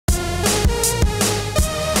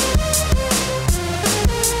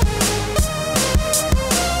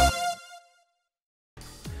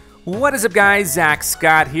What is up, guys? Zack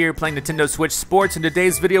Scott here playing Nintendo Switch Sports, and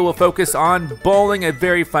today's video will focus on bowling, a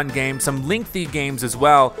very fun game, some lengthy games as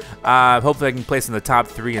well. Hopefully I can place in the top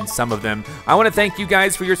 3 in some of them. I want to thank you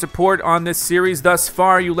guys for your support on this series thus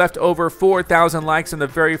far. You left over 4,000 likes in the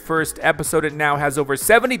very first episode. It now has over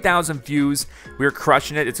 70,000 views. We're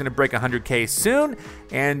crushing it. It's going to break 100K soon.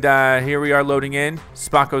 And here we are loading in.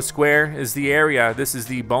 Spacco Square is the area. This is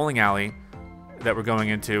the bowling alley that we're going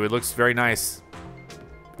into. It looks very nice.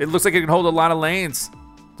 It looks like it can hold a lot of lanes.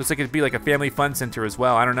 Looks like it'd be like a family fun center as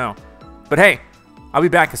well. I don't know. But hey, I'll be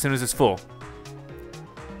back as soon as it's full.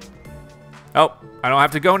 Oh, I don't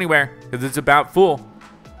have to go anywhere because it's about full.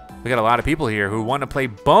 We got a lot of people here who want to play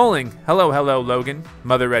bowling. Hello, hello, Logan.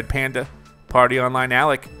 Mother Red Panda. Party Online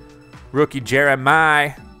Alec. Rookie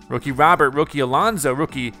Jeremiah. Rookie Robert. Rookie Alonzo.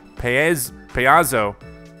 Rookie Piazzo.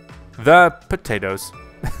 The Potatoes.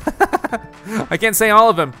 I can't say all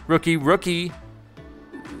of them. Rookie.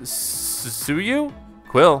 Suyu?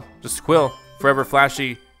 Quill. Just Quill. Forever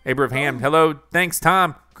Flashy. Abraham. Hello. Thanks,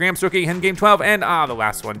 Tom. Gramps Rookie. Hen Game 12. And the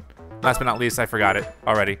last one. Last but not least, I forgot it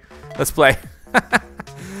already. Let's play.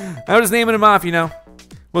 I'm just naming them off, you know.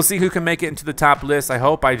 We'll see who can make it into the top list. I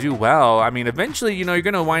hope I do well. I mean, eventually, you know, you're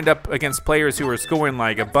going to wind up against players who are scoring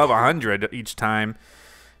like above 100 each time.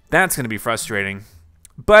 That's going to be frustrating.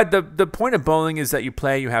 But the point of bowling is that you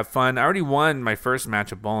play, you have fun. I already won my first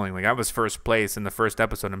match of bowling. Like, I was first place in the first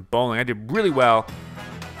episode in bowling. I did really well.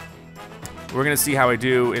 We're going to see how I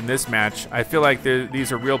do in this match. I feel like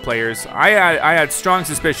these are real players. I had strong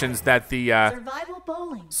suspicions that the... Survival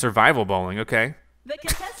bowling. Survival bowling, okay. The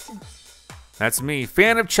contestants. That's me.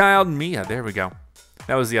 Fan of Child Mia. There we go.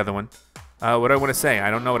 That was the other one. What do I want to say?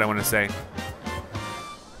 I don't know what I want to say.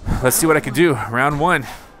 Let's see what I can do. Round 1.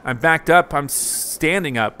 I'm backed up. I'm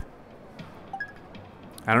standing up.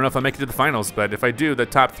 I don't know if I'll make it to the finals, but if I do, the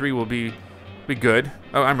top 3 will be good.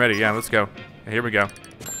 Oh, I'm ready. Yeah, let's go. Here we go.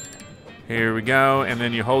 Here we go. And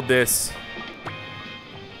then you hold this.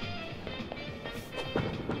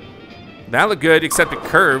 That looked good, except it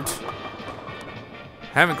curved.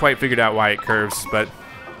 Haven't quite figured out why it curves, but...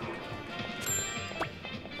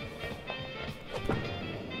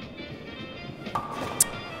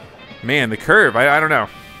 Man, the curve. I don't know.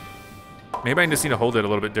 Maybe I just need to hold it a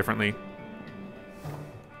little bit differently.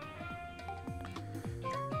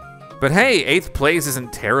 But hey, 8th place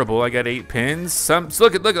isn't terrible. I got 8 pins.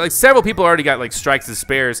 Look, like several people already got like strikes as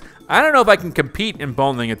spares. I don't know if I can compete in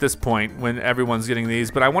bowling at this point when everyone's getting these,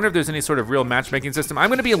 but I wonder if there's any sort of real matchmaking system. I'm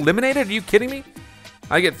gonna be eliminated? Are you kidding me?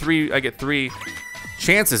 I get three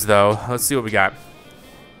chances though. Let's see what we got.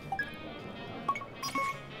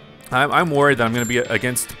 I'm worried that I'm gonna be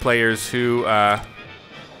against players who,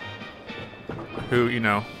 you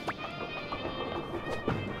know,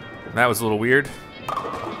 that was a little weird.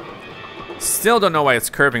 Still don't know why it's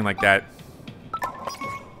curving like that.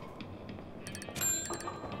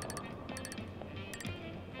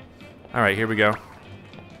 All right, here we go.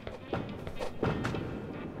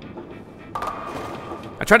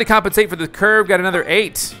 I tried to compensate for the curve, got another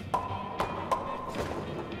 8.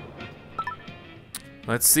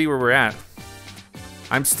 Let's see where we're at.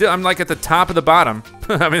 I'm like at the top of the bottom.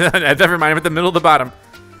 I mean, never mind, I'm at the middle of the bottom.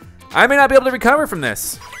 I may not be able to recover from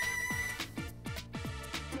this.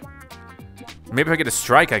 Maybe if I get a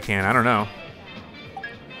strike, I can, I don't know.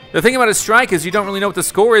 The thing about a strike is you don't really know what the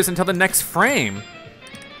score is until the next frame.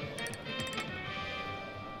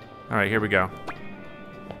 All right, here we go.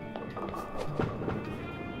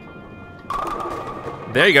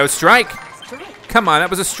 There you go, strike. Come on, that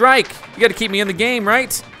was a strike. You gotta keep me in the game,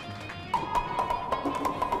 right?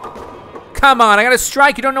 Come on, I got a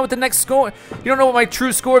strike. You don't know what the next score, you don't know what my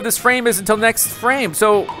true score of this frame is until next frame,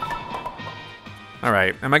 so. All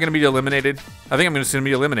right, am I gonna be eliminated? I think I'm just gonna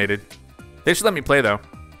be eliminated. They should let me play though.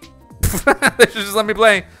 They should just let me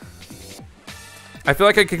play. I feel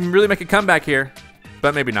like I can really make a comeback here,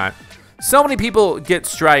 but maybe not. So many people get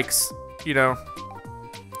strikes, you know.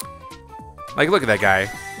 Like, look at that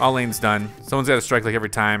guy. All lanes done. Someone's got a strike like every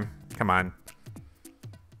time. Come on.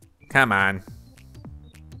 Come on.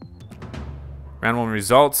 Round 1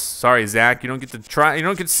 results. Sorry, Zach. You don't get to try. You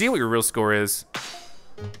don't get to see what your real score is.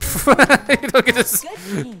 You don't get to.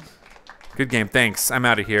 Good game. Good game. Thanks. I'm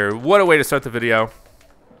out of here. What a way to start the video.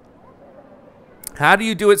 How do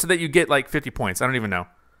you do it so that you get like 50 points? I don't even know.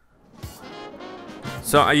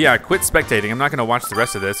 So yeah, quit spectating. I'm not gonna watch the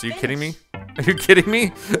rest of this. Are you kidding me? Are you kidding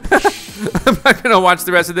me? I'm not gonna watch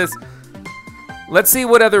the rest of this. Let's see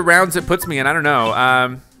what other rounds it puts me in. I don't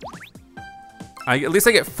know. At least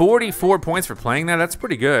I get 44 points for playing that. That's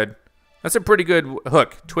pretty good. That's a pretty good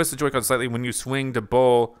hook. Twist the Joy-Con slightly when you swing to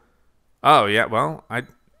bowl. Oh yeah, well,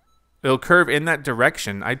 it'll curve in that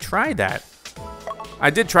direction. I tried that. I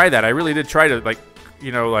did try that. I really did try to, like,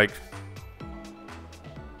 you know, like,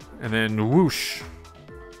 and then whoosh.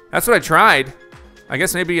 That's what I tried. I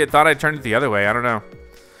guess maybe it thought I turned it the other way. I don't know.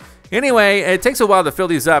 Anyway, it takes a while to fill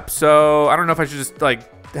these up, so I don't know if I should just,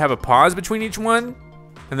 like, have a pause between each one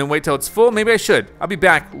and then wait till it's full. Maybe I should. I'll be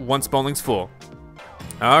back once bowling's full.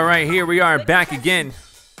 All right, here we are back again.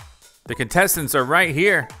 The contestants are right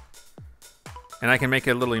here. And I can make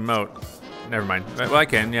a little emote. Never mind. Well, I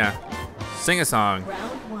can, yeah. Sing a song.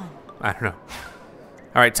 Round 1. I don't know.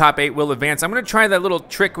 All right, top 8 will advance. I'm gonna try that little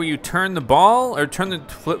trick where you turn the ball or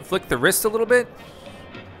flick the wrist a little bit.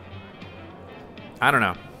 I don't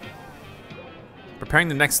know. Preparing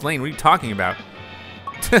the next lane, what are you talking about?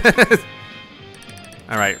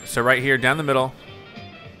 All right, so right here, down the middle.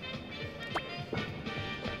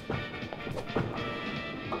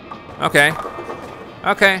 Okay,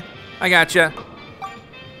 okay, I gotcha.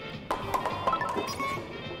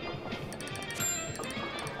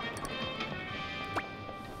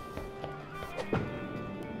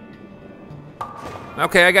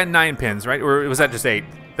 Okay, I got 9 pins, right? Or was that just 8?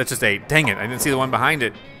 That's just 8. Dang it, I didn't see the one behind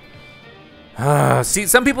it. See,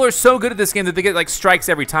 some people are so good at this game that they get like strikes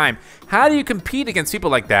every time. How do you compete against people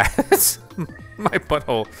like that? My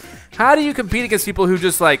butthole. How do you compete against people who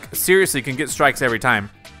just like seriously can get strikes every time?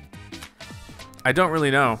 I don't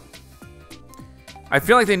really know. I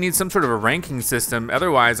feel like they need some sort of a ranking system.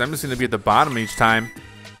 Otherwise, I'm just gonna be at the bottom each time.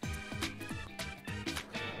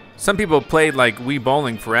 Some people played like Wii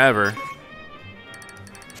Bowling forever.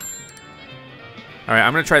 All right,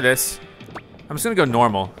 I'm gonna try this. I'm just gonna go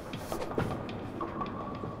normal.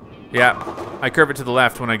 Yeah, I curve it to the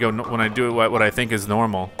left when I do what I think is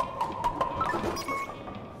normal.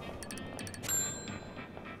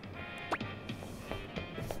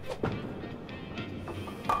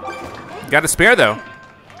 Got a spare though.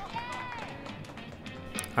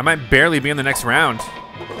 I might barely be in the next round.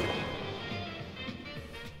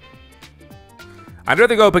 I'd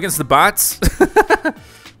rather go up against the bots.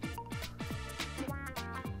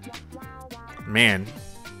 Man,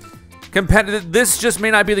 competitive. This just may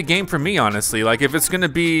not be the game for me, honestly. Like, if it's gonna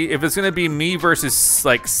be me versus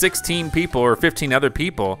like 16 people or 15 other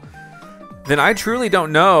people, then I truly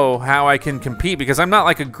don't know how I can compete because I'm not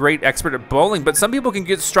like a great expert at bowling. But some people can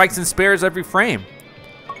get strikes and spares every frame.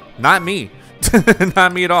 Not me,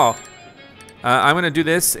 not me at all. I'm gonna do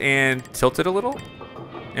this and tilt it a little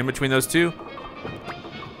in between those two.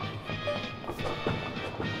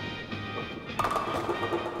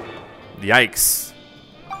 Yikes.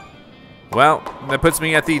 Well, that puts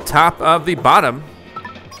me at the top of the bottom.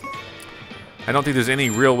 I don't think there's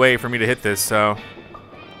any real way for me to hit this, so.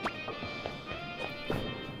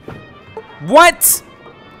 What?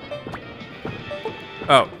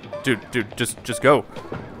 Oh, dude, just go.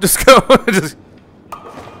 Just go. Just.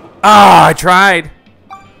 Ah, I tried.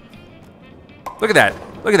 Look at that.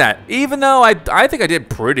 Look at that. Even though I think I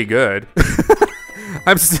did pretty good,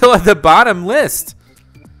 I'm still at the bottom list.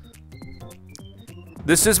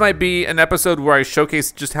 This just might be an episode where I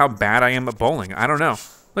showcase just how bad I am at bowling. I don't know.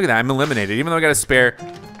 Look at that, I'm eliminated, even though I got a spare.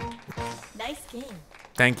 Nice game.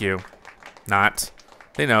 Thank you. Not.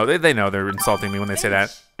 They know. They know they're insulting me when they say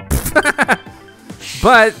that.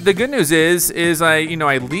 But the good news is I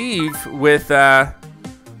leave with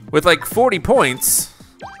like 40 points,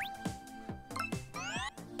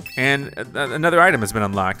 and another item has been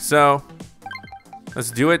unlocked. So let's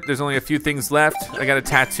do it. There's only a few things left. I got a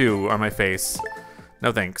tattoo on my face.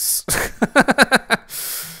 No thanks.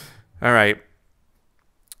 All right.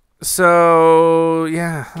 So,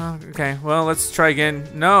 yeah, okay. Well, let's try again.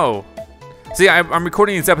 No. See, I'm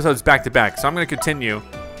recording these episodes back to back, so I'm gonna continue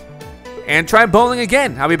and try bowling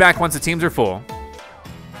again. I'll be back once the teams are full.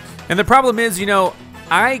 And the problem is,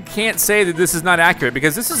 I can't say that this is not accurate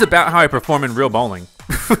because this is about how I perform in real bowling.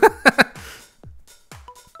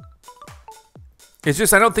 It's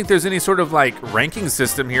just I don't think there's any sort of like ranking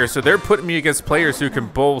system here, so they're putting me against players who can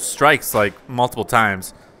bowl strikes like multiple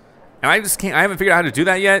times. And I just can't, I haven't figured out how to do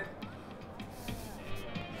that yet.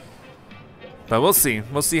 But we'll see.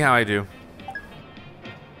 We'll see how I do.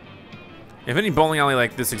 If any bowling alley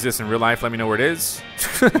like this exists in real life, let me know where it is.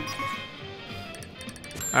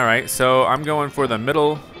 All right, so I'm going for the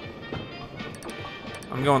middle.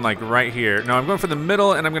 I'm going like right here. No, I'm going for the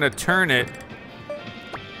middle and I'm gonna turn it.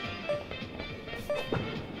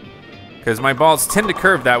 Because my balls tend to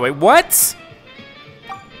curve that way. What?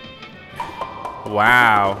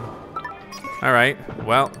 Wow. All right,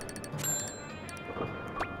 well.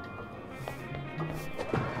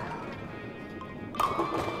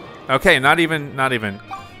 Okay, not even.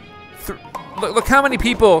 Look how many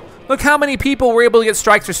people. Look how many people were able to get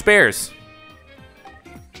strikes or spares.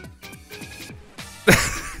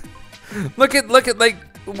 look at like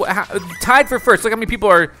tied for first. Look how many people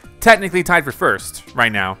are technically tied for first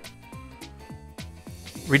right now.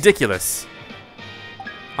 Ridiculous.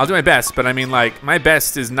 I'll do my best, but I mean, like, my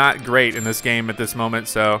best is not great in this game at this moment,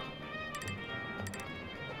 so.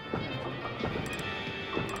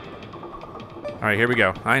 All right, here we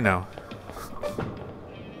go. I know.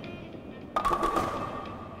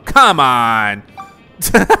 Come on.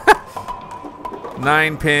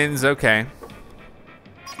 9 pins, okay.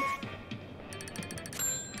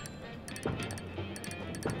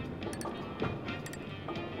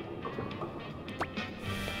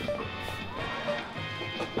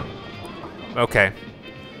 Okay.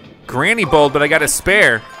 Granny bowl, but I got a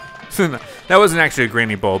spare. That wasn't actually a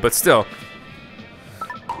granny bowl, but still.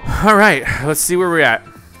 All right, let's see where we're at.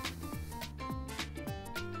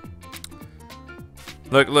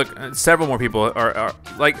 Look, several more people are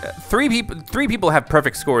like three people have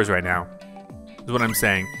perfect scores right now. Is what I'm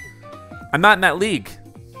saying. I'm not in that league.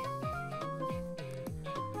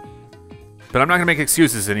 But I'm not gonna make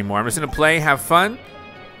excuses anymore. I'm just gonna play, have fun.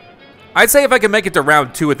 I'd say if I can make it to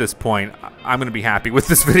round 2 at this point, I'm gonna be happy with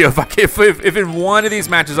this video. If in one of these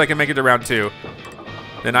matches I can make it to round 2,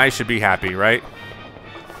 then I should be happy, right?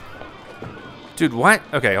 Dude, what?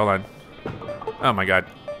 Okay, hold on. Oh my god.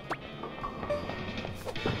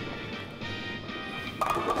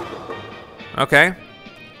 Okay.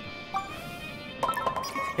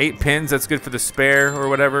 8 pins, that's good for the spare or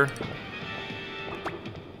whatever.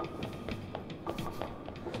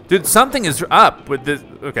 Dude, something is up with this.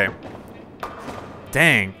 Okay.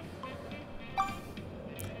 Dang.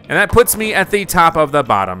 And that puts me at the top of the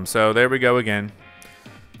bottom. So there we go again.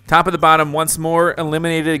 Top of the bottom once more,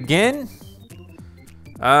 eliminated again.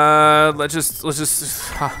 Let's just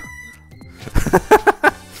all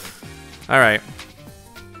right.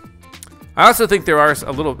 I also think there are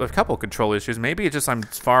a couple control issues. Maybe it's just I'm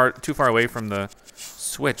too far away from the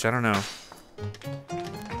switch. I don't know.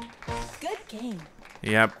 Good game.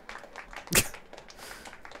 Yep.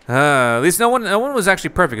 At least no one was actually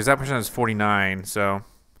perfect because that percent is 49. So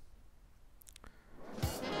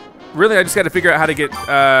really, I just got to figure out how to get.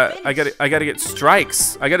 I got to get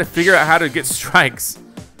strikes. I got to figure out how to get strikes.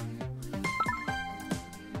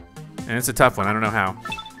 And it's a tough one. I don't know how.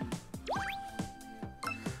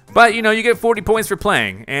 But you know, you get 40 points for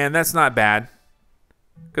playing, and that's not bad.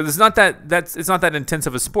 Because it's not that intense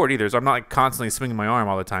of a sport either. So I'm not like constantly swinging my arm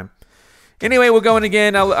all the time. Anyway, we'll go in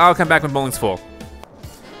again. I'll come back when bowling's full.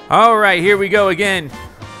 All right, here we go again.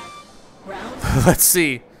 Let's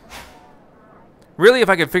see. Really, if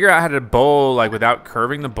I could figure out how to bowl like without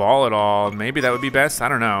curving the ball at all, maybe that would be best. I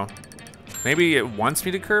don't know. Maybe it wants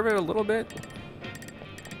me to curve it a little bit.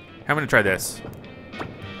 I'm gonna try this.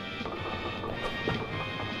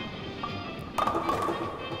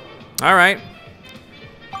 All right.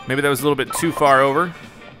 Maybe that was a little bit too far over.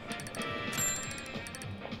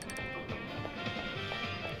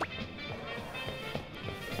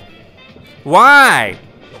 Why?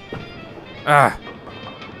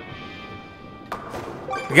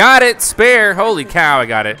 Got it, spare. Holy cow, I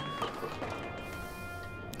got it.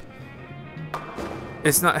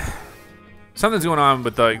 It's not, something's going on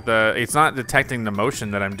with it's not detecting the motion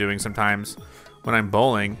that I'm doing sometimes when I'm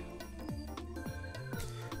bowling.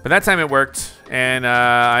 But that time it worked, and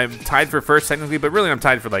I'm tied for first technically, but really I'm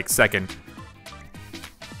tied for like second.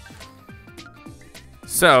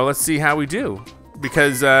 So let's see how we do.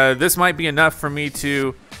 Because this might be enough for me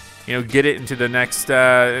to, you know, get it into the next,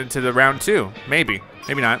 into the round 2. Maybe,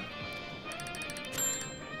 maybe not.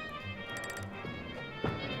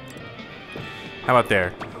 How about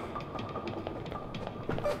there?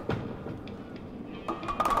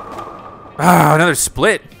 Ah, another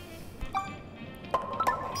split.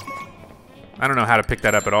 I don't know how to pick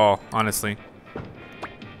that up at all, honestly.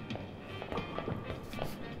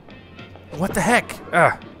 What the heck?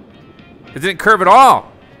 Ugh. It didn't curve at all.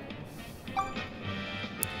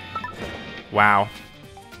 Wow.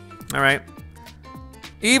 All right.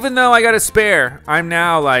 Even though I got a spare, I'm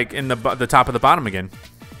now like in the top of the bottom again.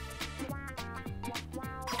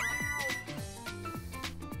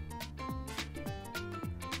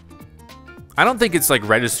 I don't think it's like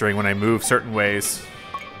registering when I move certain ways.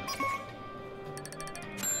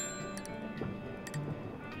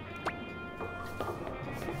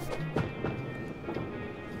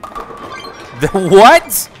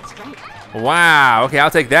 What? Wow, okay,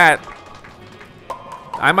 I'll take that.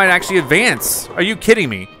 I might actually advance. Are you kidding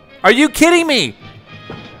me? Are you kidding me?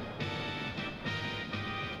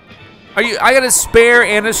 I got a spare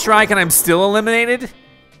and a strike and I'm still eliminated?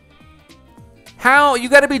 How? You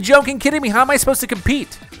gotta be joking, kidding me. How am I supposed to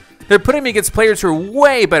compete? They're putting me against players who are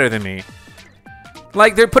way better than me.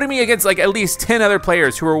 Like, they're putting me against like at least 10 other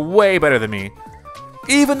players who are way better than me.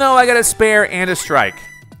 Even though I got a spare and a strike.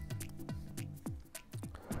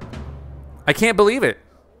 I can't believe it.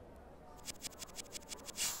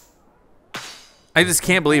 I just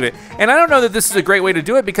can't believe it. And I don't know that this is a great way to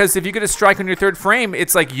do it, because if you get a strike on your third frame,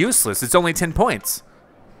 it's like useless. It's only 10 points.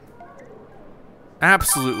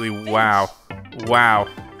 Absolutely, wow. Wow.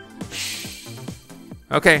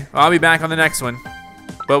 Okay, I'll be back on the next one.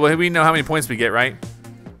 But we know how many points we get, right?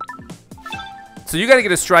 So you gotta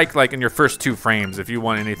get a strike like in your first 2 frames if you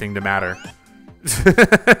want anything to matter.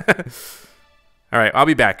 All right, I'll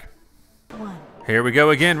be back. Here we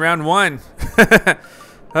go again, round 1.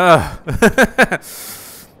 I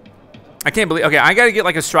can't believe, okay, I gotta get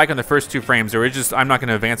like a strike on the first 2 frames, or I'm not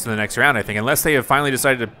gonna advance to the next round, I think, unless they have finally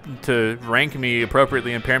decided to rank me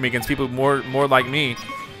appropriately and pair me against people more like me.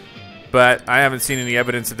 But I haven't seen any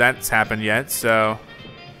evidence that that's happened yet, so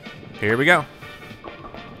here we go.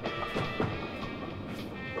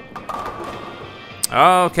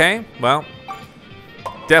 Okay, well,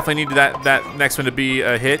 definitely need that next one to be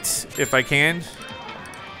a hit if I can.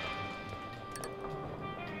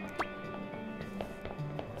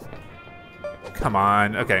 Come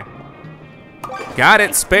on, okay. Got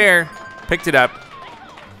it, spare. Picked it up.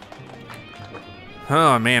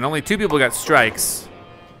 Oh man, only 2 people got strikes.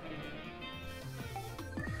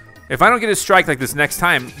 If I don't get a strike like this next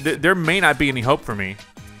time, there may not be any hope for me.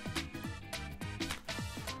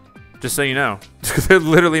 Just so you know. There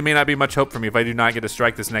literally may not be much hope for me if I do not get a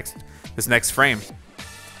strike this next frame.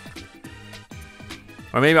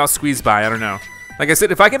 Or maybe I'll squeeze by, I don't know. Like I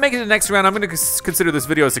said, if I can make it to the next round, I'm gonna consider this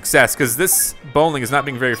video a success, because this bowling is not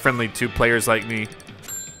being very friendly to players like me.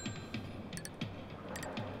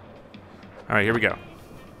 All right, here we go.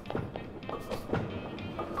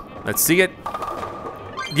 Let's see it.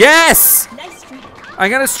 Yes! I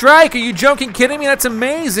got a strike. Are you joking, kidding me? That's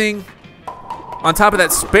amazing. On top of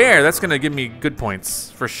that spare, that's gonna give me good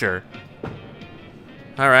points for sure.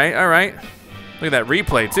 All right, all right. Look at that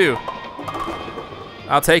replay too.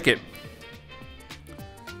 I'll take it.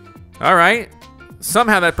 All right.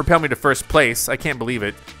 Somehow that propelled me to first place. I can't believe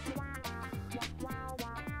it.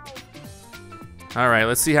 All right,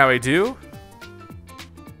 let's see how I do.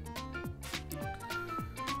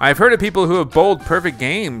 I've heard of people who have bowled perfect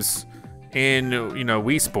games in, you know,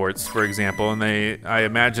 Wii Sports, for example, and I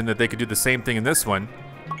imagine that they could do the same thing in this one.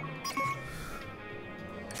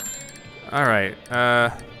 All right.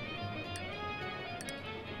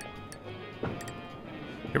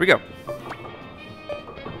 Here we go.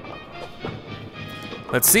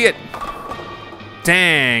 Let's see it.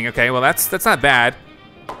 Dang. Okay. Well, that's not bad.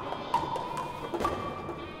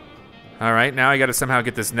 All right. Now I got to somehow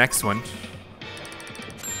get this next one.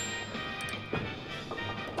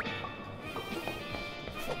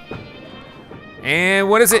 And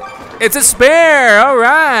what is it? It's a spare. All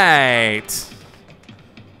right.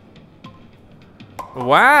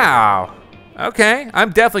 Wow. Okay.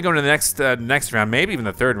 I'm definitely going to the next round. Maybe even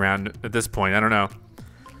the third round at this point. I don't know.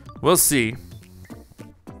 We'll see.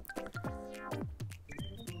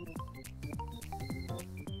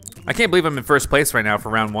 I can't believe I'm in first place right now for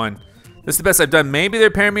round 1. This is the best I've done. Maybe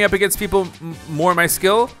they're pairing me up against people more my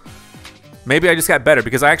skill. Maybe I just got better,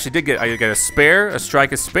 because I actually did get a spare, a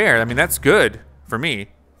strike, a spare. I mean, that's good for me,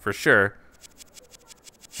 for sure.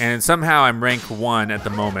 And somehow I'm rank 1 at the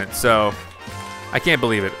moment, so I can't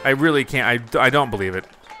believe it. I really can't. I don't believe it.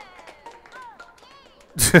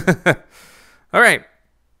 All right.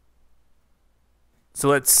 So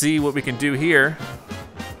let's see what we can do here.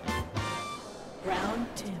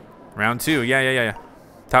 Round 2, yeah.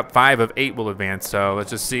 Top 5 of 8 will advance, so let's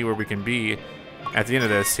just see where we can be at the end of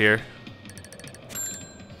this here.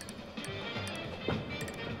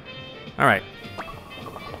 All right.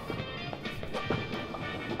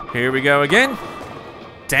 Here we go again.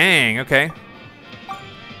 Dang, okay.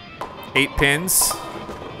 8 pins.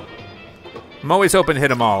 I'm always hoping to hit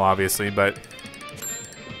them all, obviously, but...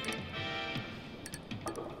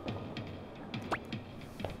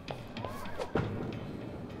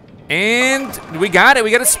 And we got it.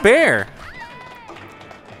 We got a spare.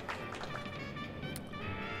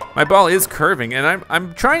 My ball is curving, and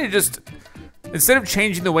I'm trying to just, instead of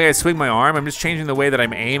changing the way I swing my arm, I'm just changing the way that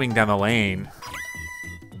I'm aiming down the lane.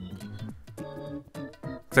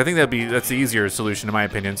 Because I think that's the easier solution in my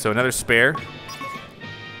opinion. So another spare.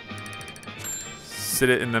 Sit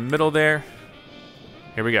it in the middle there.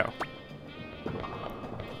 Here we go.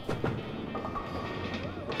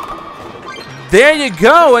 There you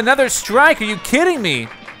go, another strike. Are you kidding me?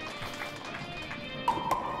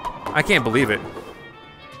 I can't believe it.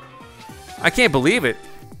 I can't believe it.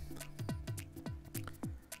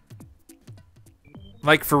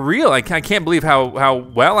 Like, for real, I can't believe how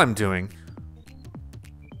well I'm doing.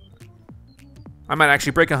 I might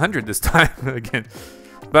actually break 100 this time again.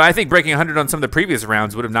 But I think breaking 100 on some of the previous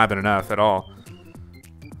rounds would have not been enough at all.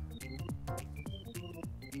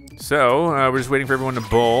 So, we're just waiting for everyone to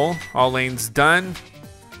bowl. All lanes done.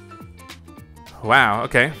 Wow,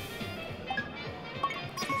 okay.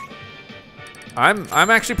 I'm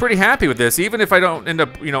actually pretty happy with this. Even if I don't end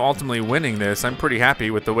up, you know, ultimately winning this, I'm pretty happy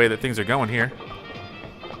with the way that things are going here.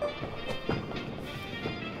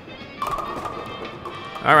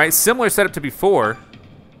 All right, similar setup to before.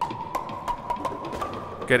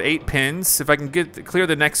 Got 8 pins. If I can clear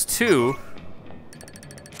the next 2,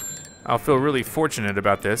 I'll feel really fortunate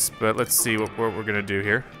about this. But let's see what we're gonna do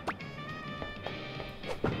here.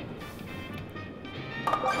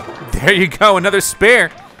 There you go, another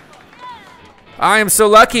spare. I am so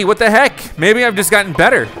lucky. What the heck? Maybe I've just gotten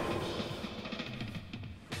better.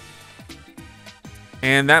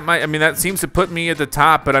 And that might, I mean, that seems to put me at the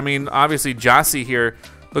top, but I mean, obviously Jossie here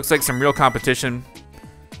looks like some real competition.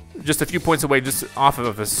 Just a few points away, just off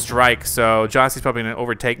of a strike. So Jossie's probably gonna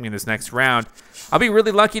overtake me in this next round. I'll be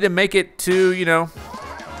really lucky to make it to, you know,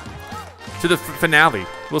 to the finale.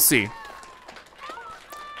 We'll see.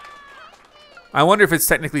 I wonder if it's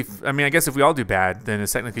technically, I mean, I guess if we all do bad, then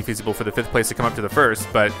it's technically feasible for the 5th place to come up to the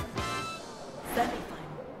 1st, but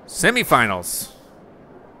semifinals.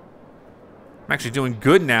 I'm actually doing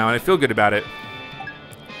good now, and I feel good about it.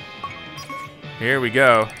 Here we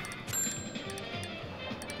go.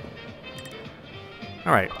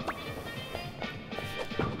 All right.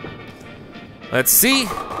 Let's see.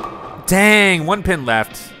 Dang, 1 pin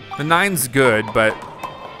left. The 9's good, but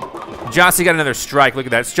Jossie got another strike. Look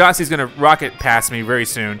at that. Jossie's gonna rocket past me very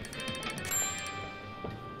soon.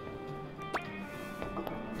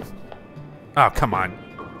 Oh, come on.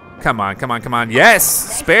 Come on, come on, come on. Yes!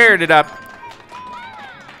 Spared it up.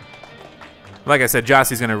 Like I said,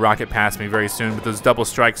 Jossie's gonna rocket past me very soon with those double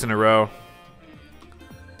strikes in a row.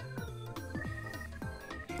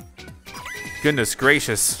 Goodness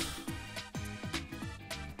gracious.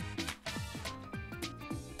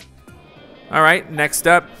 All right, next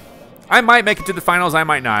up. I might make it to the finals, I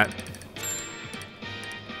might not.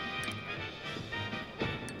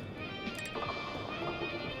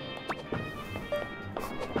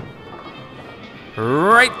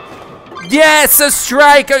 Right. Yes, a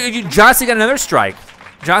strike. Jossie got another strike.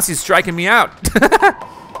 Jossie's striking me out.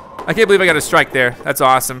 I can't believe I got a strike there. That's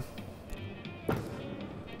awesome.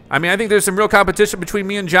 I mean, I think there's some real competition between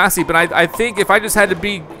me and Jossie, but I think if I just had to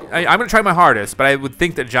be, I'm gonna try my hardest, but I would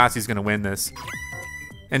think that Jossie's gonna win this.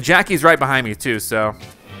 And Jackie's right behind me too, so.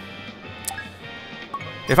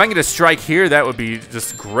 If I can get a strike here, that would be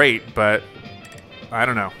just great, but I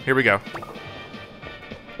don't know. Here we go.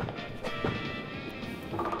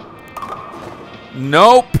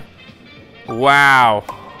 Nope. Wow.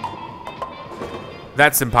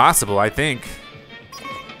 That's impossible, I think.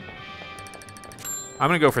 I'm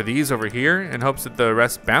gonna go for these over here in hopes that the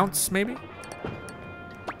rest bounce, maybe?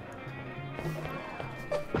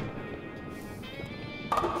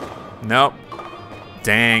 Nope.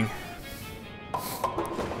 Dang.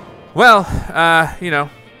 Well, you know,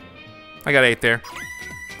 I got 8 there.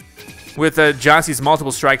 With Jossie's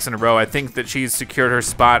multiple strikes in a row, I think that she's secured her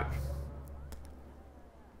spot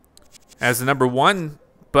as the #1,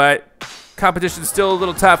 but competition's still a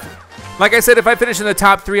little tough. Like I said, if I finish in the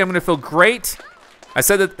top 3, I'm gonna feel great. I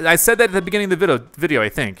said that at the beginning of the video, I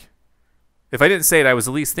think. If I didn't say it, I was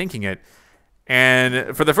at least thinking it.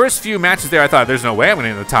 And for the first few matches there, I thought, there's no way I'm gonna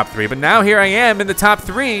get in the top 3. But now here I am in the top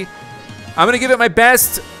 3. I'm gonna give it my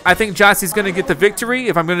best. I think Jossie's gonna get the victory,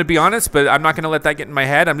 if I'm gonna be honest, but I'm not gonna let that get in my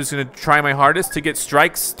head. I'm just gonna try my hardest to get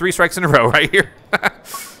strikes, 3 strikes in a row right here.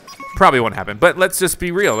 Probably won't happen, but let's just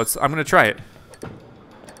be real. I'm gonna try it.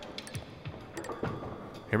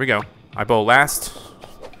 Here we go. I bowl last.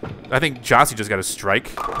 I think Jossie just got a strike.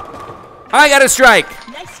 I got a strike!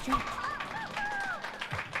 Nice strike.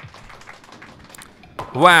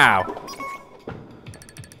 Wow.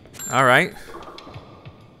 All right.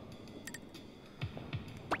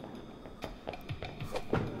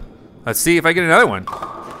 Let's see if I get another one.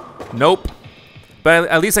 Nope. But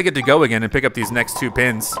at least I get to go again and pick up these next 2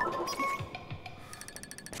 pins.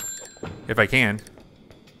 If I can.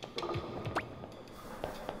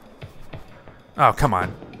 Oh, come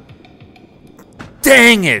on.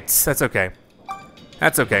 Dang it! That's okay.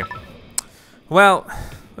 That's okay. Well,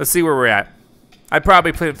 let's see where we're at. I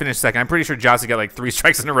probably finished second. I'm pretty sure Jossie got like 3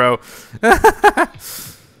 strikes in a row.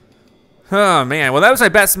 Oh, man. Well, that was my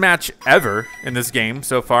best match ever in this game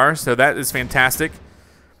so far, so that is fantastic.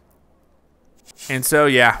 And so,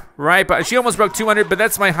 yeah, right, but she almost broke 200, but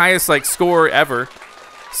that's my highest, like, score ever.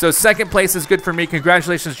 So second place is good for me.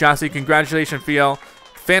 Congratulations, Jossie. Congratulations, Fiel.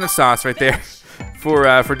 Fan of sauce right there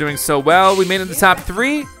for doing so well. We made it in the top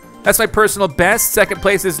 3. That's my personal best. Second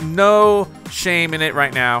place is no shame in it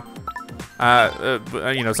right now.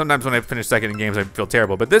 You know, sometimes when I finish second in games, I feel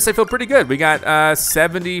terrible. But this, I feel pretty good. We got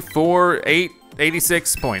 74,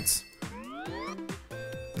 86 points.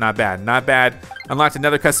 Not bad, not bad. Unlocked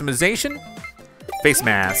another customization. Face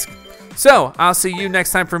mask. So, I'll see you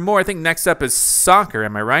next time for more. I think next up is soccer,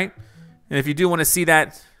 am I right? And if you do want to see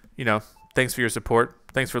that, you know, thanks for your support.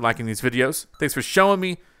 Thanks for liking these videos. Thanks for showing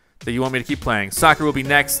me that you want me to keep playing. Soccer will be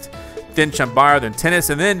next, then Chambara, then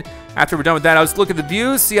tennis, and then after we're done with that, I'll just look at the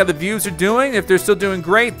views, see how the views are doing. If they're still doing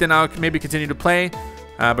great, then I'll maybe continue to play.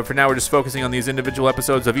 But for now, we're just focusing on these individual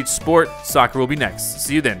episodes of each sport. Soccer will be next.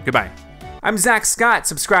 See you then. Goodbye. I'm Zack Scott.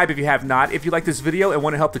 Subscribe if you have not. If you like this video and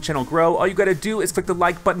want to help the channel grow, all you gotta do is click the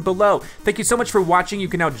like button below. Thank you so much for watching. You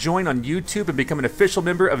can now join on YouTube and become an official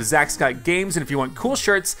member of ZackScottGames. And if you want cool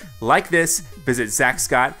shirts like this, visit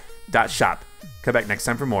ZackScott.shop. Come back next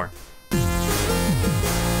time for more.